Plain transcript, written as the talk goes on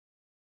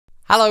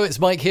Hello, it's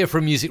Mike here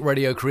from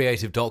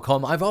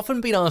musicradiocreative.com. I've often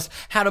been asked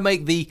how to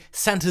make the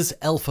Santa's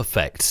elf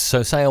effect.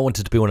 So say I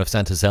wanted to be one of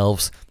Santa's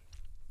elves.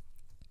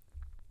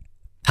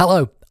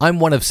 Hello, I'm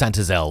one of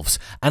Santa's elves,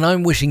 and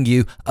I'm wishing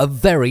you a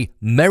very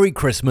Merry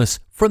Christmas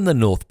from the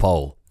North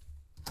Pole.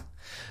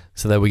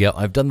 So there we go,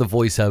 I've done the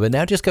voiceover.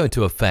 Now just go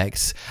into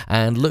effects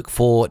and look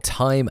for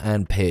time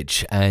and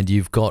pitch, and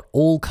you've got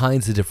all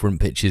kinds of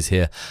different pitches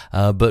here,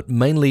 but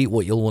mainly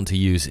what you'll want to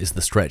use is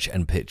the stretch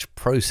and pitch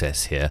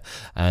process here,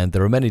 and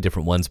there are many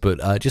different ones,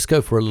 but just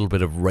go for a little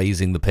bit of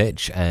raising the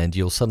pitch and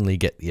you'll suddenly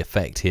get the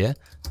effect here.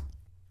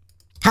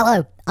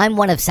 Hello, I'm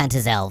one of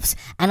Santa's elves,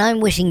 and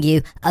I'm wishing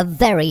you a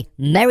very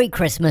Merry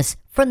Christmas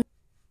from...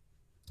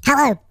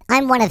 Hello,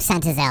 I'm one of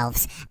Santa's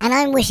elves, and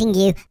I'm wishing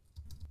you...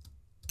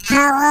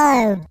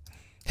 Hello,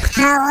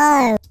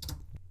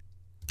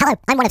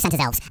 I'm one of Santa's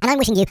elves, and I'm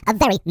wishing you a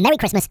very Merry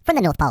Christmas from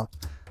the North Pole.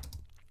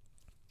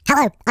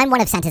 Hello, I'm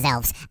one of Santa's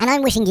elves, and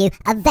I'm wishing you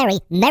a very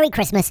Merry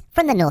Christmas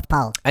from the North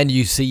Pole. And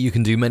you see you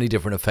can do many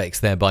different effects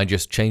there by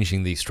just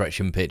changing the stretch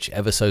and pitch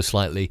ever so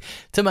slightly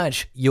to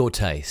match your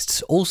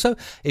tastes. Also,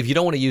 if you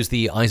don't want to use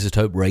the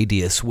isotope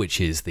radius,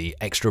 which is the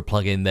extra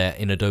plugin there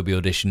in Adobe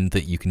Audition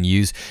that you can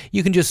use,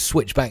 you can just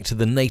switch back to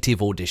the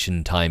native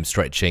Audition time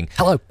stretching.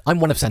 Hello, I'm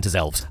one of Santa's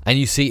elves. And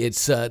you see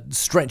it's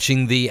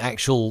stretching the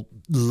actual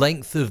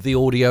length of the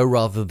audio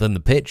rather than the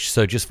pitch,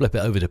 so just flip it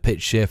over to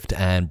pitch shift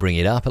and bring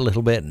it up a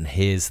little bit, and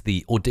here's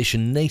the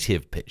Audition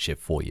native pitch shift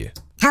for you.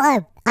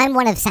 Hello, I'm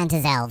one of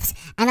Santa's elves,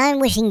 and I'm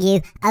wishing you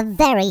a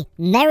very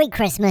Merry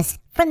Christmas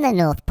from the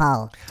North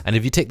Pole. And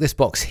if you tick this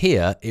box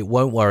here, it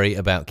won't worry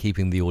about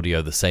keeping the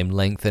audio the same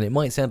length, and it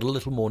might sound a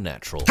little more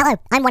natural. Hello,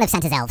 I'm one of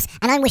Santa's elves,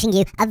 and I'm wishing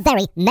you a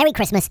very Merry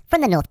Christmas from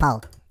the North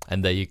Pole.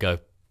 And there you go.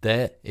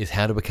 There is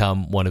how to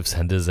become one of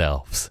Santa's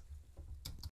elves.